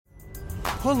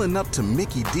Pulling up to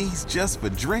Mickey D's just for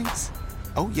drinks?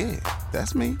 Oh yeah,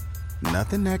 that's me.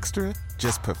 Nothing extra,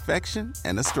 just perfection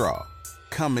and a straw.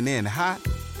 Coming in hot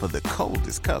for the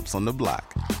coldest cups on the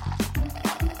block.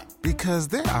 Because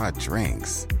there are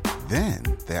drinks. Then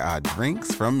there are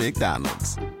drinks from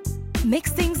McDonald's.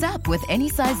 Mix things up with any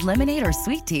size lemonade or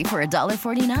sweet tea for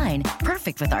 $1.49.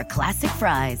 Perfect with our classic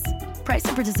fries. Price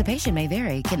and participation may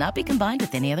vary. Cannot be combined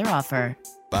with any other offer.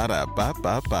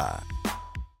 Ba-da-ba-ba-ba.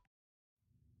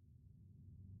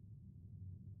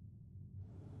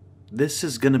 This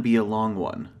is going to be a long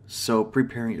one, so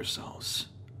prepare yourselves.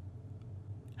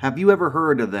 Have you ever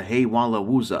heard of the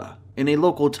Haywalawuza in a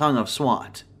local tongue of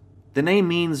Swat? The name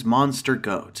means monster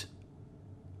goat.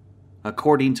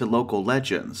 According to local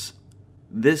legends,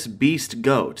 this beast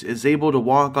goat is able to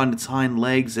walk on its hind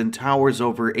legs and towers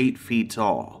over 8 feet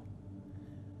tall.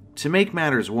 To make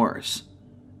matters worse,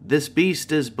 this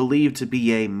beast is believed to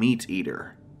be a meat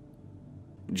eater.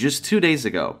 Just 2 days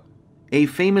ago, a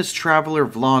famous traveler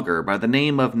vlogger by the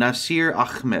name of Nasir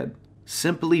Ahmed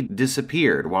simply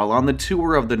disappeared while on the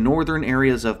tour of the northern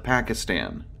areas of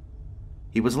Pakistan.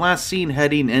 He was last seen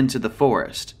heading into the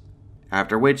forest,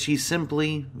 after which he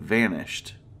simply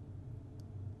vanished.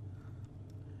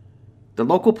 The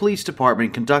local police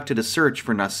department conducted a search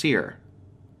for Nasir.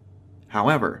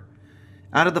 However,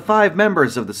 out of the 5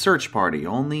 members of the search party,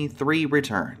 only 3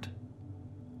 returned.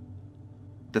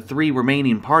 The 3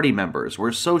 remaining party members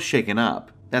were so shaken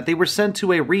up that they were sent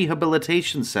to a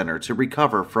rehabilitation center to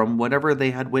recover from whatever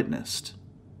they had witnessed.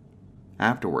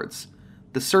 Afterwards,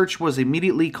 the search was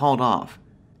immediately called off,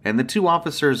 and the 2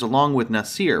 officers along with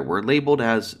Nasir were labeled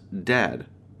as dead.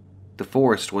 The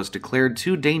forest was declared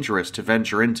too dangerous to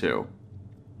venture into.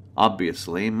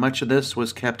 Obviously, much of this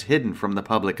was kept hidden from the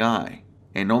public eye,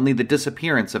 and only the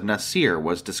disappearance of Nasir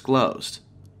was disclosed.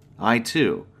 I,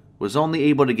 too, was only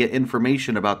able to get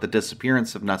information about the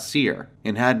disappearance of Nasir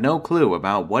and had no clue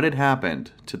about what had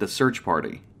happened to the search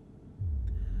party.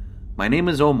 My name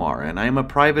is Omar, and I am a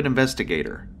private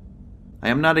investigator. I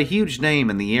am not a huge name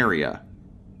in the area,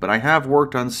 but I have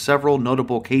worked on several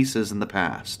notable cases in the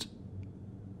past.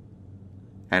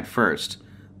 At first,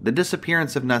 the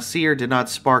disappearance of Nasir did not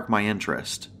spark my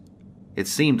interest. It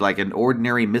seemed like an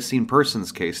ordinary missing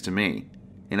persons case to me,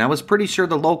 and I was pretty sure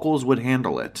the locals would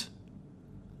handle it.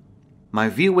 My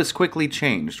view was quickly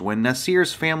changed when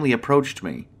Nasir's family approached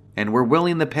me and were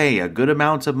willing to pay a good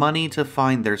amount of money to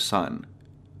find their son.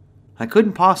 I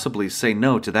couldn't possibly say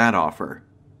no to that offer.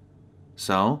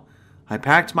 So, I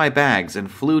packed my bags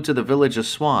and flew to the village of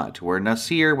Swat where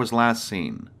Nasir was last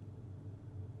seen.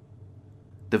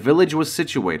 The village was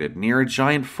situated near a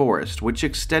giant forest which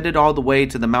extended all the way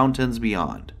to the mountains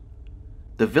beyond.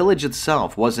 The village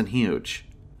itself wasn't huge.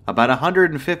 About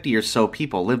 150 or so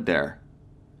people lived there.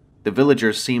 The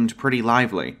villagers seemed pretty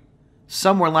lively.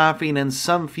 Some were laughing and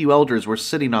some few elders were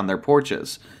sitting on their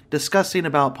porches, discussing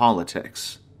about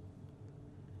politics.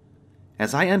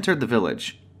 As I entered the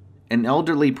village, an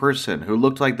elderly person who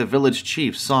looked like the village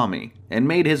chief saw me and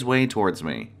made his way towards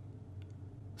me.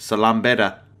 "Salam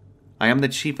Beda. I am the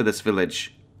chief of this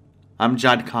village. I'm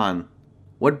Jad Khan.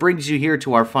 What brings you here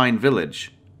to our fine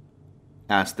village?"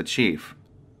 asked the chief.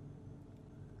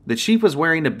 The chief was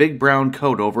wearing a big brown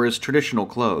coat over his traditional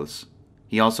clothes.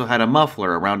 He also had a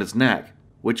muffler around his neck,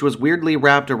 which was weirdly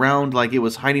wrapped around like it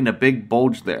was hiding a big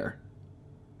bulge there.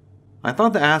 I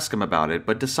thought to ask him about it,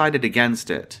 but decided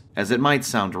against it, as it might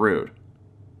sound rude.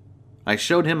 I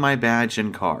showed him my badge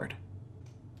and card.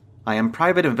 "I am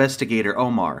Private Investigator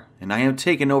Omar, and I have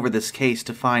taken over this case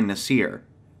to find Nasir.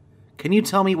 Can you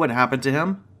tell me what happened to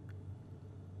him?"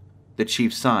 The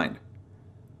chief signed.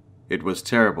 "It was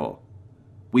terrible.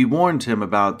 We warned him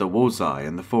about the Wozai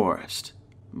in the forest,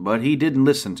 but he didn't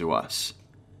listen to us.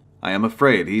 I am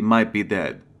afraid he might be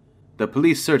dead. The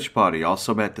police search party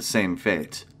also met the same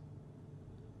fate."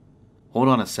 "Hold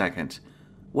on a second.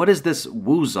 What is this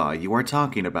Wozai you are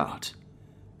talking about?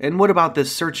 And what about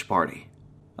this search party?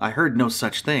 I heard no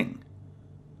such thing,"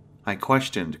 I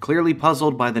questioned, clearly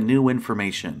puzzled by the new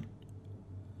information.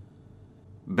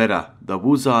 "Beda, the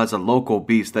Wozai is a local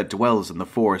beast that dwells in the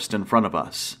forest in front of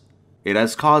us. It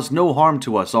has caused no harm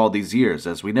to us all these years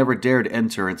as we never dared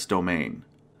enter its domain.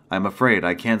 I'm afraid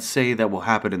I can't say that will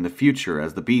happen in the future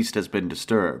as the beast has been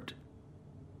disturbed."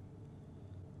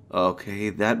 Okay,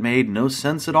 that made no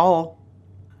sense at all.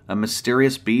 A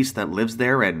mysterious beast that lives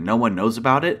there and no one knows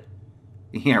about it?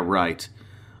 Yeah, right.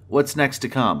 What's next to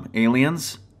come?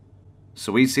 Aliens?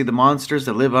 So we see the monsters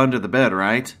that live under the bed,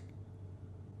 right?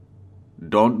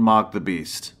 Don't mock the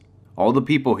beast. All the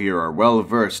people here are well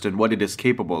versed in what it is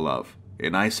capable of,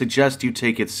 and I suggest you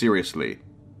take it seriously,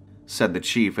 said the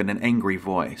chief in an angry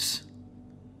voice.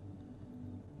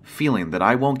 feeling that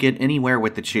I won't get anywhere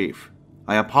with the chief,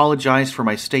 I apologized for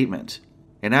my statement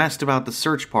and asked about the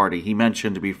search party he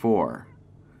mentioned before.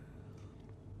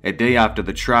 A day after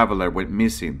the traveler went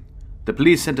missing, the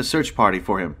police sent a search party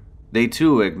for him. They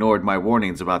too ignored my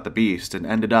warnings about the beast and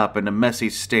ended up in a messy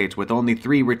state with only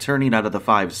 3 returning out of the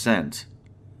 5 sent.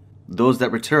 Those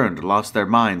that returned lost their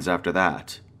minds after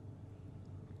that.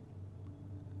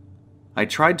 I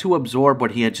tried to absorb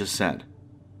what he had just said.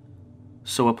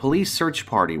 So a police search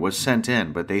party was sent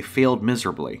in, but they failed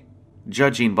miserably.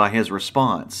 Judging by his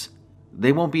response,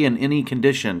 they won't be in any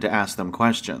condition to ask them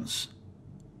questions.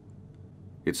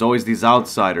 It's always these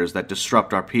outsiders that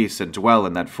disrupt our peace and dwell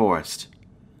in that forest.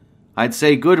 I'd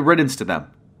say good riddance to them.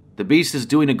 The beast is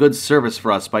doing a good service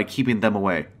for us by keeping them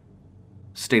away,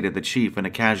 stated the chief in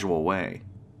a casual way.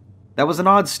 That was an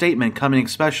odd statement coming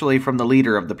especially from the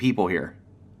leader of the people here.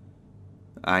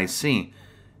 I see.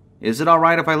 Is it all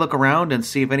right if I look around and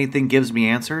see if anything gives me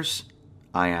answers?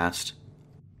 I asked.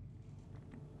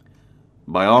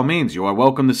 By all means, you are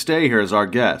welcome to stay here as our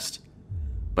guest.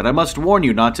 But I must warn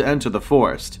you not to enter the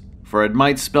forest, for it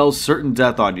might spell certain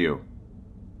death on you,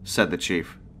 said the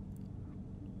chief.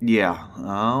 Yeah,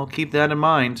 I'll keep that in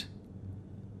mind.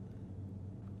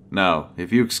 Now,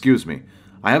 if you excuse me,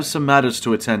 I have some matters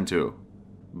to attend to.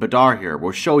 Badar here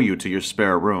will show you to your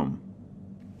spare room.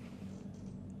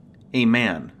 A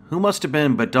man, who must have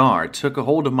been Badar, took a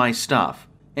hold of my stuff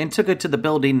and took it to the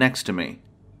building next to me.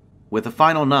 With a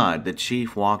final nod, the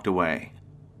chief walked away.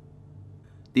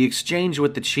 The exchange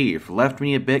with the chief left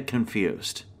me a bit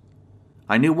confused.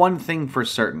 I knew one thing for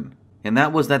certain, and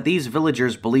that was that these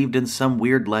villagers believed in some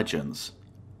weird legends.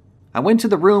 I went to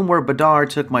the room where Badar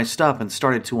took my stuff and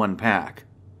started to unpack.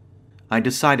 I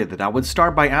decided that I would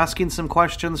start by asking some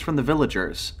questions from the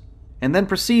villagers, and then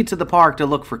proceed to the park to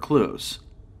look for clues.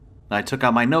 I took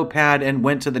out my notepad and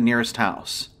went to the nearest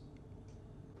house.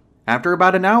 After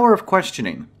about an hour of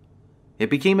questioning, it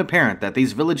became apparent that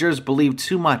these villagers believed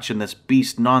too much in this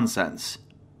beast nonsense.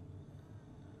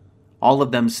 All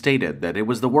of them stated that it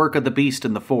was the work of the beast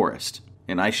in the forest,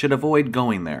 and I should avoid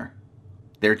going there.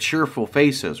 Their cheerful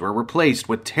faces were replaced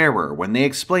with terror when they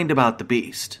explained about the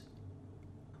beast.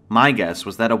 My guess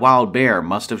was that a wild bear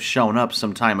must have shown up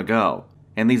some time ago,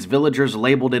 and these villagers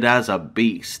labeled it as a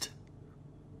beast.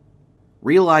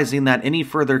 Realizing that any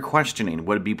further questioning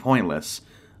would be pointless,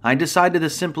 I decided to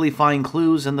simply find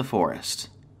clues in the forest.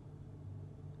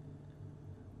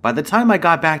 By the time I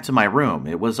got back to my room,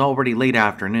 it was already late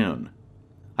afternoon.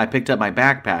 I picked up my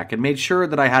backpack and made sure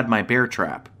that I had my bear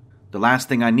trap. The last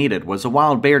thing I needed was a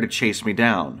wild bear to chase me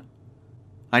down.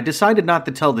 I decided not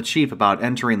to tell the chief about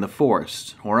entering the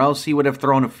forest, or else he would have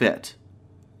thrown a fit.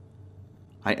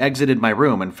 I exited my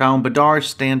room and found Badar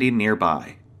standing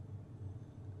nearby.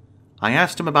 I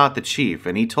asked him about the chief,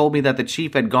 and he told me that the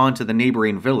chief had gone to the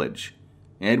neighboring village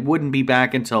and wouldn't be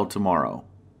back until tomorrow.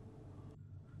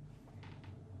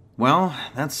 Well,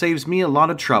 that saves me a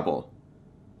lot of trouble.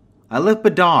 I left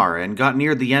Badar and got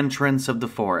near the entrance of the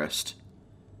forest.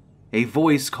 A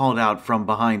voice called out from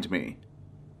behind me.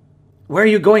 Where are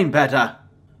you going, Beta?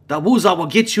 The Wuza will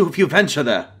get you if you venture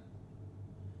there.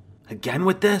 Again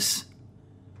with this?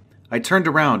 I turned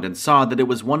around and saw that it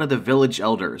was one of the village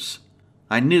elders.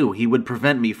 I knew he would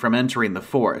prevent me from entering the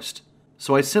forest,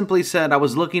 so I simply said I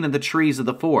was looking at the trees of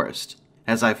the forest,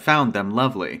 as I found them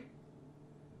lovely.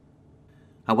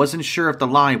 I wasn't sure if the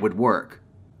lie would work,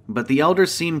 but the elder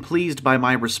seemed pleased by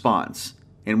my response,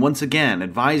 and once again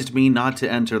advised me not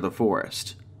to enter the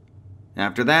forest.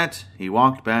 After that, he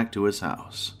walked back to his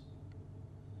house.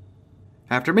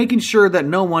 After making sure that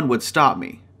no one would stop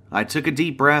me, I took a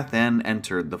deep breath and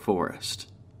entered the forest.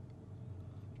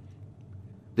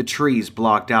 The trees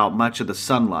blocked out much of the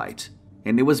sunlight,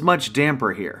 and it was much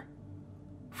damper here.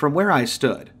 From where I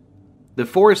stood, the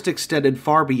forest extended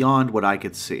far beyond what I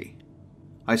could see.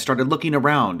 I started looking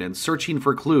around and searching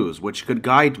for clues which could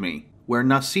guide me where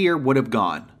Nasir would have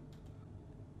gone.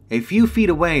 A few feet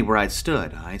away where I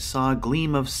stood, I saw a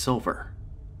gleam of silver.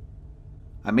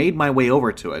 I made my way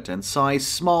over to it and saw a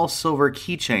small silver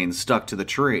keychain stuck to the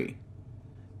tree.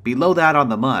 Below that on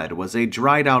the mud was a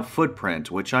dried-out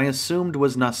footprint which I assumed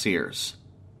was Nasir's.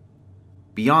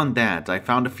 Beyond that, I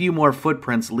found a few more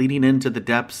footprints leading into the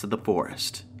depths of the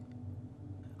forest.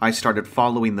 I started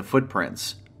following the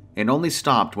footprints, and only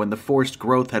stopped when the forest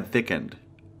growth had thickened.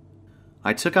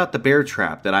 I took out the bear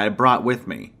trap that I had brought with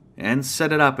me, and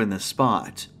set it up in this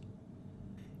spot.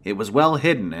 It was well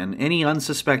hidden, and any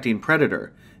unsuspecting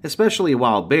predator, especially a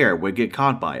wild bear, would get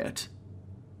caught by it.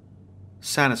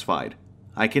 Satisfied,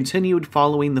 I continued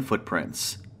following the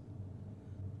footprints.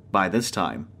 By this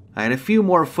time, I had a few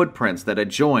more footprints that had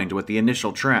joined with the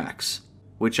initial tracks.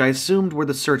 which I assumed were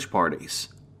the search parties.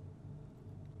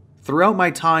 Throughout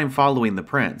my time following the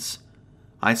prints,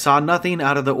 I saw nothing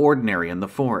out of the ordinary in the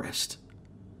forest.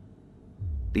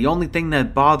 The only thing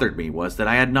that bothered me was that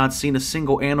I had not seen a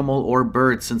single animal or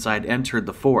bird since I had entered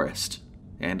the forest,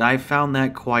 and I found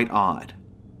that quite odd.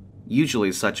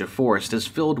 Usually such a forest is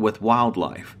filled with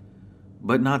wildlife,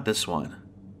 but not this one.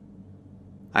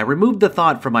 I removed the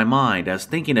thought from my mind, as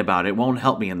thinking about it won't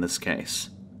help me in this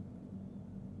case.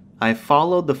 I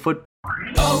followed the foot.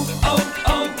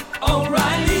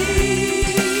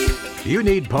 O'Reilly! You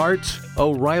need parts?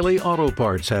 O'Reilly Auto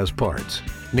Parts has parts.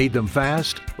 Need them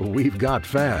fast? We've got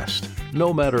fast.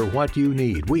 No matter what you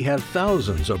need, we have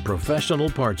thousands of professional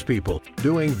parts people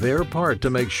doing their part to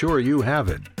make sure you have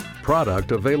it.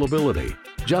 Product availability.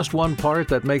 Just one part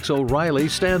that makes O'Reilly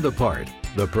stand apart.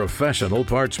 The professional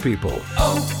parts people.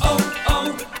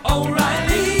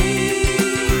 O'Reilly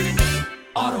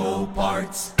Auto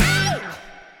Parts.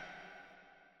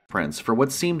 Prints for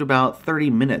what seemed about 30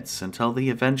 minutes until they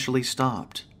eventually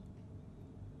stopped.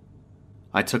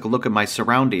 I took a look at my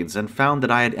surroundings and found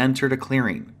that I had entered a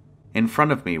clearing. In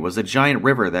front of me was a giant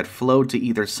river that flowed to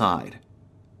either side.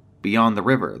 Beyond the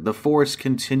river, the forest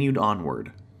continued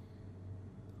onward.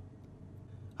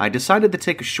 I decided to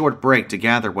take a short break to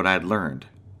gather what I had learned.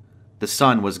 The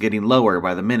sun was getting lower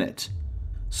by the minute,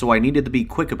 so I needed to be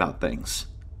quick about things.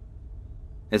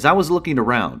 As I was looking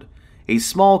around, a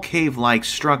small cave-like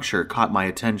structure caught my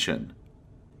attention.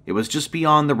 It was just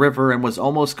beyond the river and was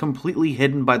almost completely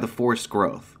hidden by the forest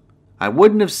growth. I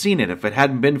wouldn't have seen it if it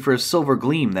hadn't been for a silver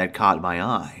gleam that caught my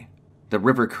eye. The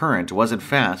river current wasn't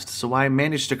fast, so I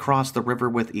managed to cross the river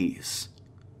with ease.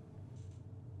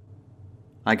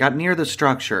 I got near the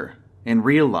structure and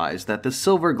realized that the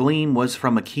silver gleam was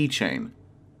from a keychain.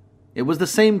 It was the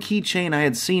same keychain I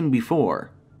had seen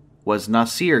before. Was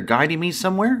Nasir guiding me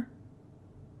somewhere?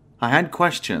 I had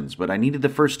questions, but I needed to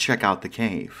first check out the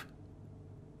cave.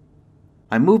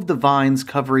 I moved the vines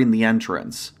covering the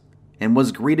entrance and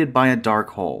was greeted by a dark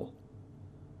hole.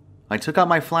 I took out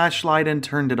my flashlight and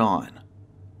turned it on.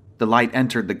 The light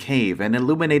entered the cave and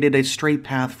illuminated a straight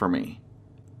path for me.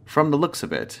 From the looks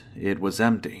of it, it was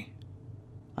empty.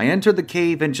 I entered the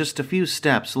cave and just a few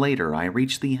steps later I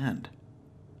reached the end.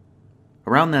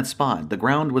 Around that spot, the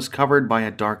ground was covered by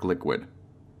a dark liquid.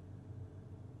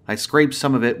 I scraped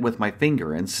some of it with my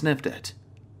finger and sniffed it.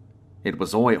 It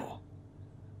was oil.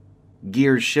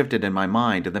 Gears shifted in my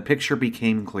mind and the picture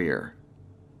became clear.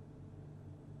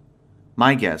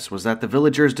 My guess was that the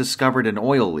villagers discovered an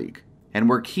oil leak and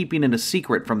were keeping it a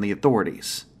secret from the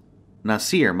authorities.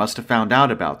 Nasir must have found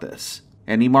out about this,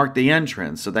 and he marked the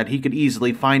entrance so that he could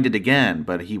easily find it again,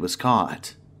 but he was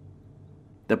caught.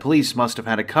 The police must have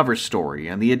had a cover story,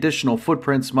 and the additional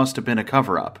footprints must have been a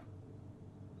cover-up.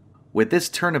 With this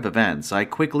turn of events, I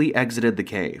quickly exited the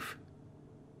cave.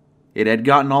 It had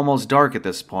gotten almost dark at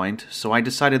this point, so I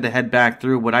decided to head back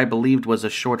through what I believed was a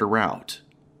shorter route.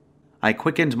 I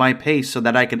quickened my pace so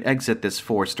that I could exit this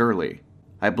forest early.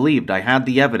 I believed I had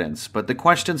the evidence, but the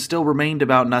question still remained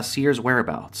about Nasir's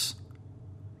whereabouts.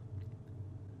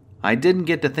 I didn't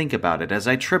get to think about it as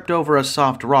I tripped over a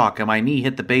soft rock and my knee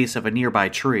hit the base of a nearby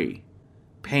tree.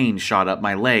 Pain shot up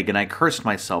my leg and I cursed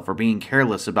myself for being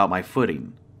careless about my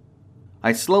footing.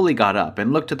 I slowly got up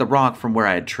and looked at the rock from where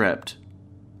I had tripped.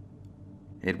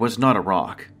 It was not a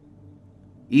rock.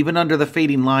 Even under the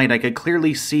fading light, I could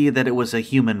clearly see that it was a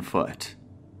human foot.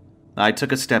 I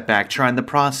took a step back, trying to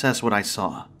process what I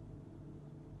saw.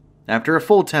 After a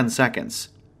full 10 seconds,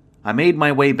 I made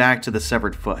my way back to the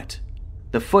severed foot.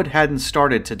 The foot hadn't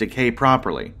started to decay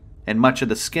properly, and much of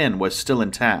the skin was still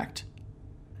intact.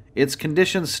 Its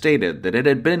condition stated that it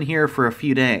had been here for a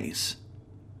few days.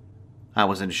 I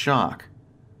was in shock.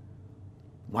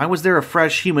 Why was there a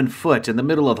fresh human foot in the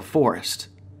middle of the forest?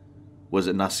 Was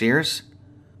it Nasir's?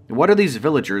 What are these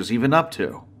villagers even up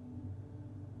to?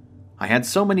 I had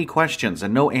so many questions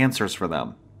and no answers for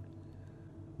them.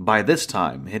 By this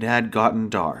time, it had gotten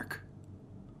dark.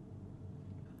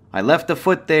 I left the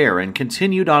foot there and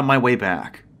continued on my way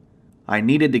back. I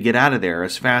needed to get out of there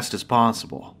as fast as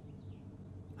possible.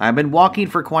 I had been walking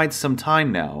for quite some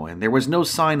time now, and there was no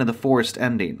sign of the forest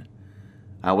ending.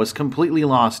 I was completely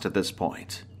lost at this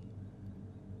point.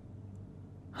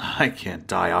 I can't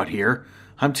die out here.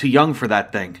 I'm too young for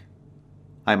that thing,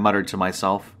 I muttered to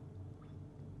myself.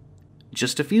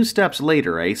 Just a few steps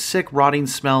later, a sick, rotting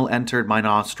smell entered my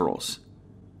nostrils.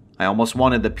 I almost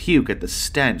wanted to puke at the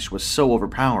stench was so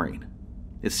overpowering.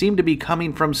 It seemed to be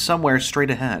coming from somewhere straight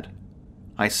ahead.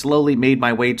 I slowly made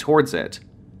my way towards it,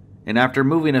 and after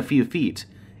moving a few feet,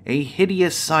 a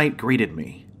hideous sight greeted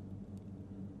me.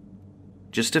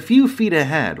 Just a few feet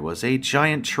ahead was a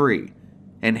giant tree,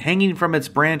 and hanging from its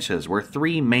branches were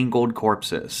 3 mangled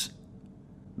corpses.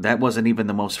 That wasn't even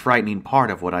the most frightening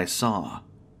part of what I saw.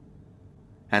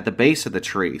 At the base of the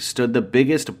tree stood the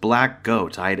biggest black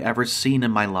goat I had ever seen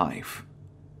in my life.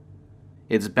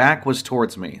 Its back was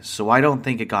towards me, so I don't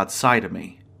think it got sight of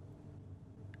me.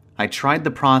 I tried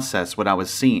to process what I was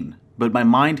seeing, but my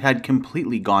mind had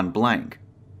completely gone blank.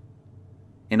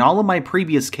 In all of my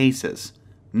previous cases,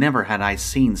 never had I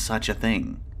seen such a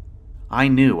thing. I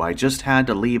knew I just had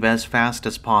to leave as fast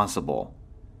as possible.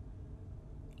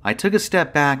 I took a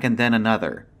step back and then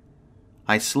another.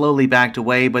 I slowly backed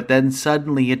away, but then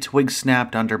suddenly a twig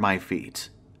snapped under my feet.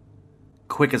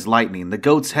 Quick as lightning, the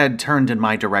goat's head turned in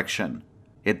my direction.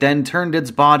 It then turned its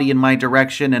body in my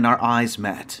direction and our eyes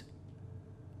met.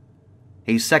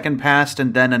 A second passed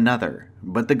and then another,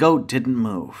 but the goat didn't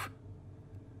move.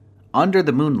 Under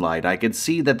the moonlight, I could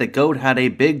see that the goat had a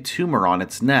big tumor on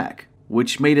its neck,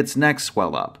 which made its neck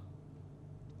swell up.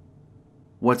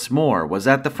 What's more was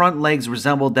that the front legs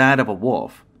resembled that of a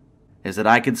wolf, is that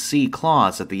I could see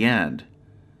claws at the end.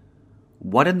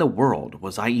 What in the world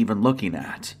was I even looking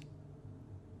at?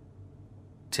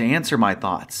 To answer my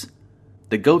thoughts,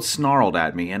 the goat snarled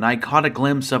at me and I caught a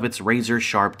glimpse of its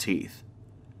razor-sharp teeth.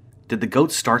 Did the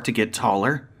goat start to get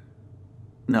taller?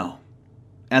 No.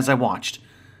 As I watched,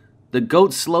 the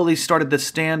goat slowly started to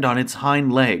stand on its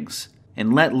hind legs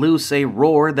and let loose a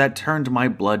roar that turned my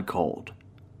blood cold.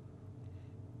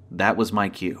 That was my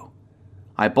cue.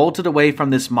 I bolted away from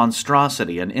this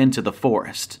monstrosity and into the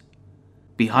forest.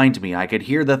 Behind me, I could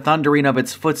hear the thundering of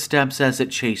its footsteps as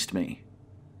it chased me.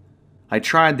 I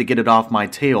tried to get it off my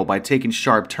tail by taking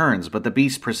sharp turns, but the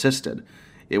beast persisted.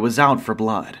 It was out for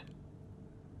blood.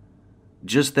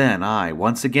 Just then, I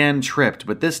once again tripped,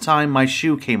 but this time my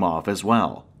shoe came off as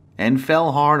well, and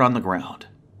fell hard on the ground.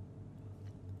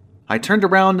 I turned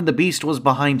around and the beast was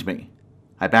behind me.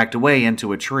 I backed away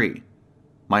into a tree.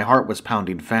 My heart was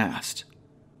pounding fast.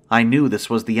 I knew this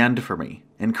was the end for me,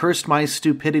 and cursed my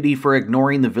stupidity for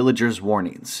ignoring the villagers'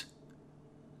 warnings.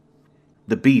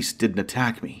 The beast didn't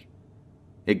attack me.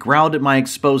 It growled at my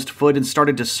exposed foot and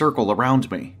started to circle around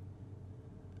me.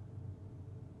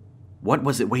 What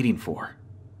was it waiting for?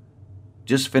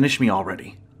 Just finish me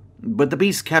already. But the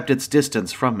beast kept its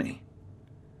distance from me.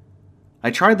 I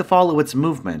tried to follow its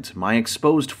movement, my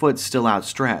exposed foot still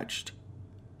outstretched.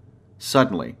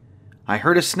 Suddenly, I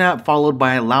heard a snap followed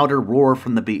by a louder roar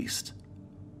from the beast.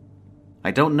 I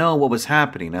don't know what was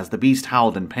happening as the beast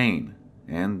howled in pain,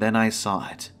 and then I saw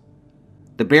it.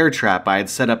 The bear trap I had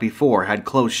set up before had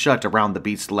closed shut around the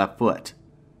beast's left foot.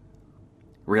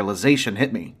 Realization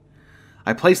hit me.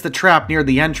 I placed the trap near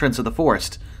the entrance of the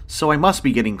forest, so I must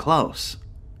be getting close.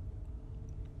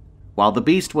 While the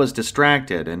beast was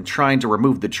distracted and trying to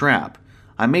remove the trap,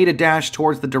 I made a dash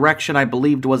towards the direction I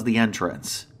believed was the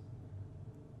entrance.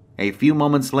 A few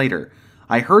moments later,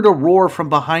 I heard a roar from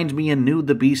behind me and knew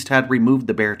the beast had removed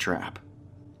the bear trap.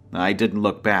 I didn't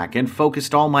look back and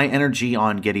focused all my energy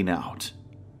on getting out.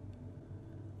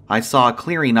 I saw a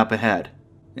clearing up ahead,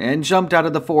 and jumped out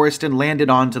of the forest and landed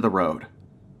onto the road.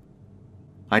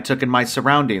 I took in my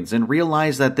surroundings and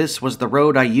realized that this was the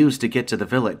road I used to get to the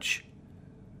village.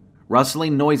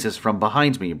 Rustling noises from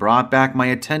behind me brought back my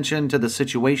attention to the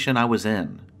situation I was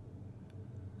in.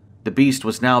 The beast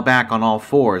was now back on all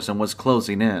fours and was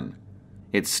closing in.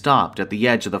 It stopped at the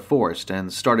edge of the forest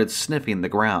and started sniffing the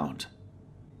ground.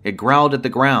 It growled at the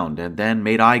ground and then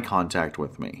made eye contact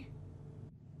with me.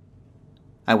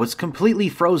 I was completely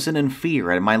frozen in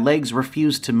fear and my legs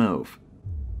refused to move.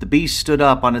 The beast stood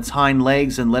up on its hind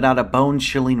legs and let out a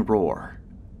bone-chilling roar.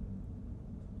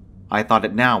 I thought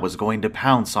it now was going to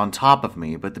pounce on top of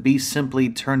me, but the beast simply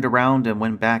turned around and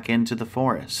went back into the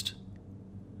forest.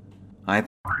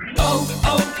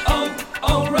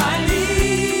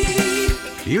 O'Reilly.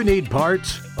 You need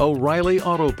parts? O'Reilly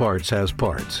Auto Parts has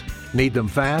parts. Need them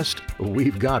fast?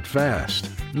 We've got fast.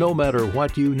 No matter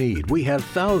what you need, we have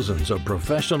thousands of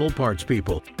professional parts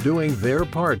people doing their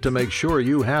part to make sure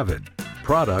you have it.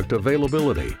 Product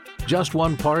availability. Just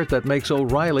one part that makes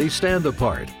O'Reilly stand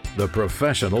apart. The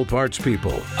professional parts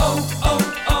people.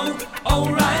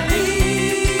 O'Reilly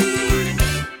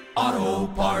Auto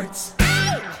Parts.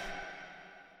 I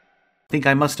think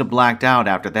I must have blacked out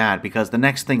after that because the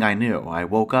next thing I knew, I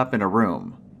woke up in a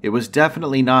room. It was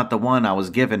definitely not the one I was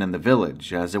given in the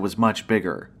village, as it was much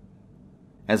bigger.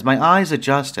 As my eyes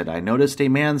adjusted, I noticed a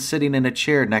man sitting in a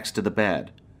chair next to the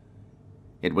bed.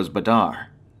 It was Badar.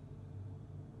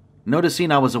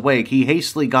 Noticing I was awake, he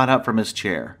hastily got up from his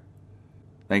chair.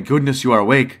 "Thank goodness you are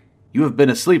awake. You have been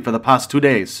asleep for the past 2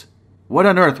 days. What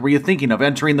on earth were you thinking of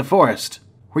entering the forest?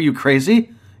 Were you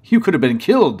crazy? You could have been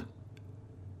killed."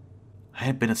 I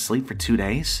had been asleep for 2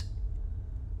 days?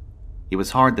 It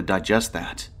was hard to digest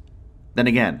that. Then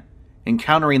again,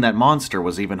 encountering that monster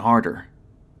was even harder.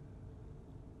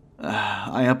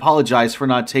 I apologize for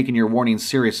not taking your warning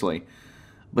seriously,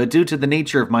 but due to the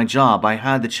nature of my job, I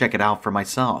had to check it out for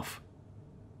myself.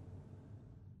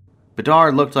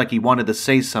 Badar looked like he wanted to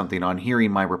say something on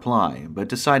hearing my reply, but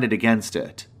decided against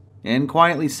it, and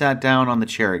quietly sat down on the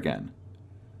chair again.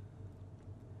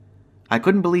 I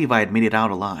couldn't believe I had made it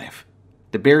out alive.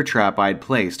 The bear trap I had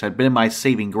placed had been my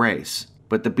saving grace,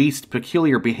 but the beast's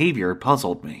peculiar behavior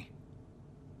puzzled me.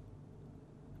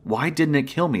 Why didn't it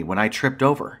kill me when I tripped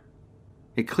over?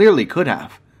 It clearly could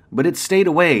have, but it stayed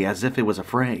away as if it was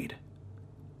afraid.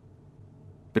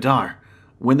 Badar,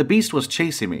 when the beast was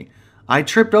chasing me, I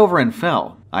tripped over and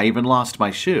fell. I even lost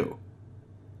my shoe.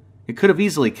 It could have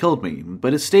easily killed me,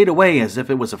 but it stayed away as if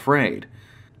it was afraid.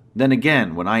 Then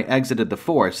again, when I exited the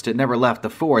forest, it never left the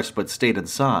forest but stayed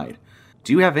inside.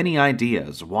 Do you have any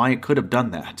ideas why it could have done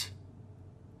that?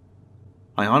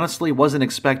 I honestly wasn't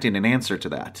expecting an answer to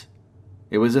that.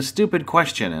 It was a stupid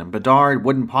question, and Badar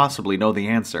wouldn't possibly know the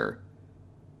answer.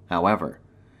 However,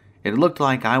 it looked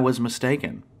like I was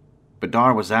mistaken.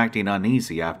 Badar was acting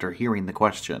uneasy after hearing the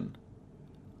question.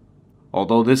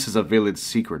 Although this is a village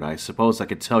secret, I suppose I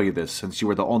could tell you this since you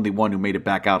were the only one who made it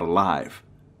back out alive.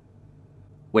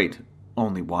 Wait,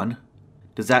 only one?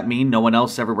 Does that mean no one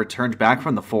else ever returned back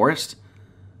from the forest?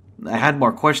 I had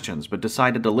more questions, but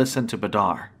decided to listen to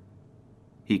Badar.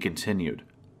 He continued.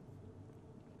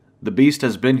 The beast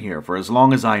has been here for as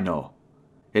long as I know.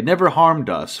 It never harmed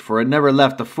us, for it never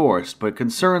left the forest, but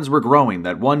concerns were growing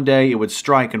that one day it would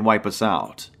strike and wipe us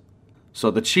out.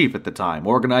 So the chief at the time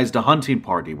organized a hunting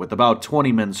party with about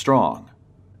 20 men strong.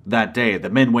 That day, the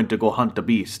men went to go hunt the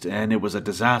beast, and it was a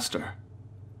disaster.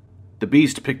 The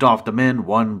beast picked off the men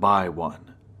one by one.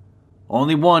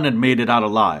 Only one had made it out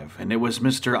alive, and it was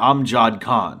Mr. Amjad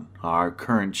Khan, our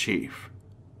current chief.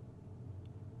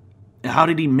 How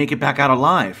did he make it back out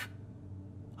alive?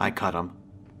 I cut him.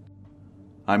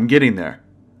 I'm getting there.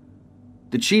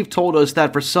 The chief told us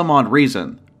that for some odd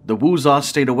reason, the Wuza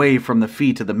stayed away from the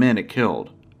feet of the men it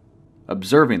killed.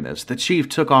 Observing this, the chief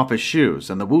took off his shoes,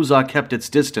 and the Wuza kept its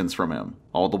distance from him,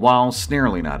 all the while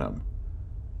snarling at him.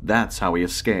 That's how he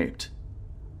escaped.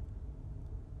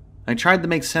 I tried to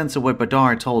make sense of what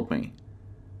Badar told me.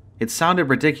 It sounded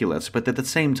ridiculous, but at the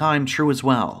same time true as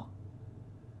well.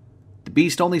 The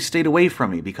beast only stayed away from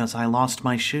me because I lost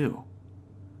my shoe.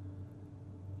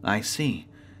 I see.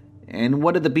 And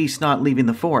what of the beast not leaving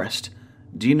the forest?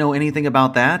 Do you know anything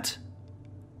about that?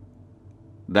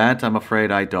 That, I'm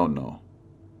afraid, I don't know.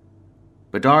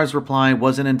 Badar's reply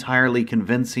wasn't entirely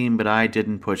convincing, but I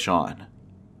didn't push on.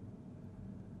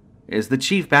 Is the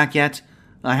chief back yet?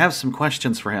 I have some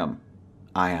questions for him,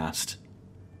 I asked.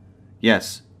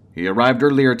 Yes, he arrived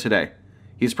earlier today.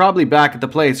 He's probably back at the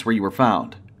place where you were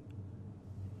found.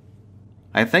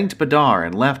 I thanked Badar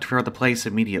and left for the place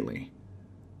immediately.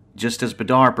 Just as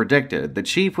Badar predicted, the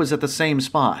chief was at the same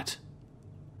spot.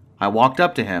 I walked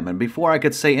up to him, and before I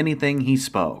could say anything, he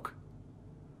spoke.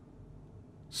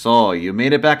 So, you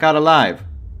made it back out alive.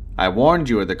 I warned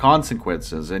you of the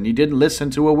consequences, and you didn't listen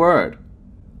to a word.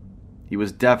 He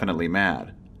was definitely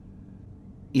mad.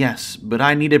 Yes, but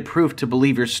I needed proof to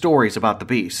believe your stories about the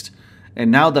beast, and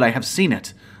now that I have seen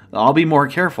it, I'll be more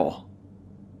careful.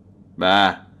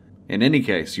 Bah, in any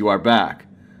case, you are back.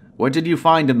 What did you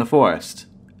find in the forest?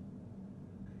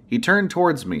 He turned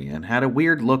towards me and had a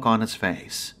weird look on his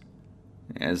face.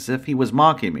 As if he was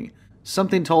mocking me,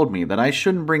 something told me that I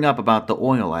shouldn't bring up about the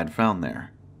oil I'd found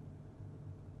there.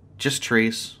 Just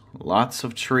trees, lots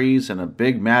of trees, and a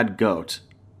big mad goat,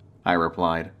 I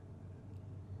replied.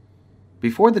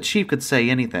 Before the chief could say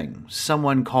anything,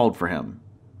 someone called for him.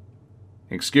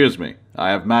 Excuse me,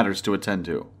 I have matters to attend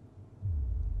to.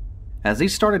 As he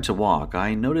started to walk,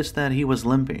 I noticed that he was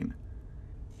limping.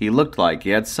 He looked like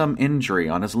he had some injury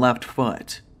on his left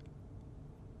foot.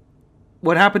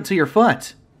 What happened to your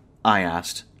foot? I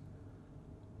asked.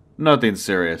 Nothing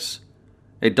serious.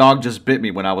 A dog just bit me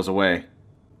when I was away,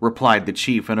 replied the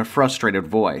chief in a frustrated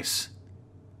voice.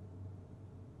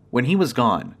 When he was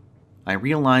gone, I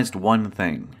realized one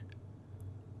thing.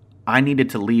 I needed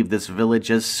to leave this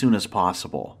village as soon as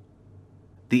possible.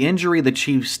 The injury the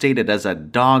chief stated as a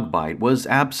dog bite was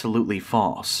absolutely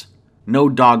false. No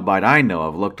dog bite I know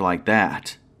of looked like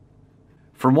that.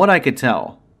 From what I could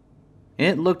tell,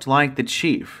 it looked like the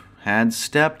chief had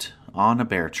stepped on a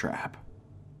bear trap.